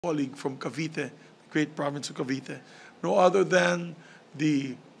colleague from Cavite, the great province of Cavite, no other than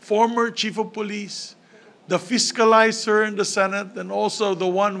the former chief of police, the fiscalizer in the Senate, and also the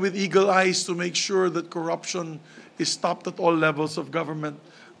one with eagle eyes to make sure that corruption is stopped at all levels of government,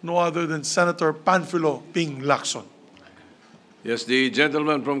 no other than Senator Panfilo Ping Lacson. Yes, the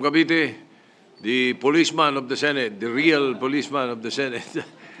gentleman from Cavite, the policeman of the Senate, the real policeman of the Senate,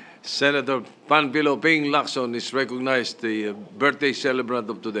 Senator Panfilo Ping Lacson is recognized the birthday celebrant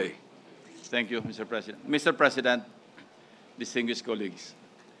of today. Thank you, Mr. President. Mr. President, distinguished colleagues,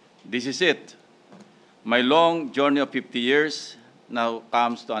 this is it. My long journey of 50 years now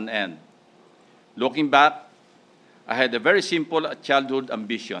comes to an end. Looking back, I had a very simple childhood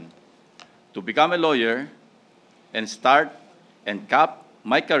ambition to become a lawyer and start and cap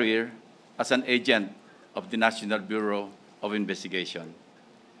my career as an agent of the National Bureau of Investigation.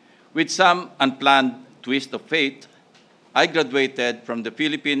 With some unplanned twist of fate, I graduated from the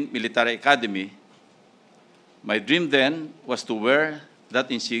Philippine Military Academy. My dream then was to wear that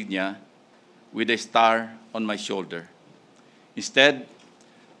insignia with a star on my shoulder. Instead,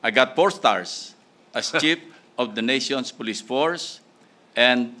 I got 4 stars as chief of the nation's police force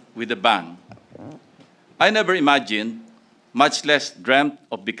and with a bang. I never imagined, much less dreamt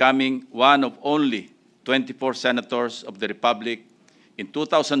of becoming one of only 24 senators of the Republic in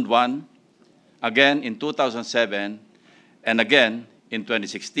 2001, again in 2007, and again in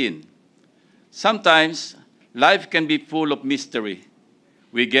 2016. Sometimes, life can be full of mystery.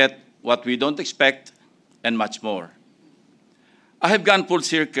 We get what we don't expect and much more. I have gone full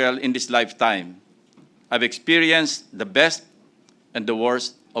circle in this lifetime. I've experienced the best and the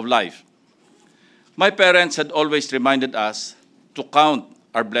worst of life. My parents had always reminded us to count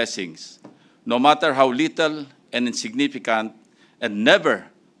our blessings, no matter how little and insignificant, and never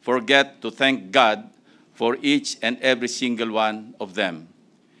forget to thank God for each and every single one of them.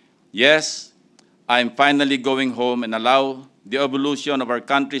 Yes, I am finally going home and allow the evolution of our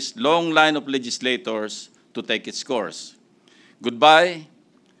country's long line of legislators to take its course. Goodbye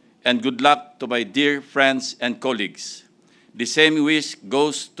and good luck to my dear friends and colleagues. The same wish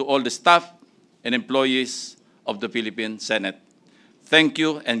goes to all the staff and employees of the Philippine Senate. Thank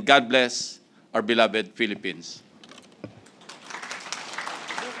you and God bless our beloved Philippines.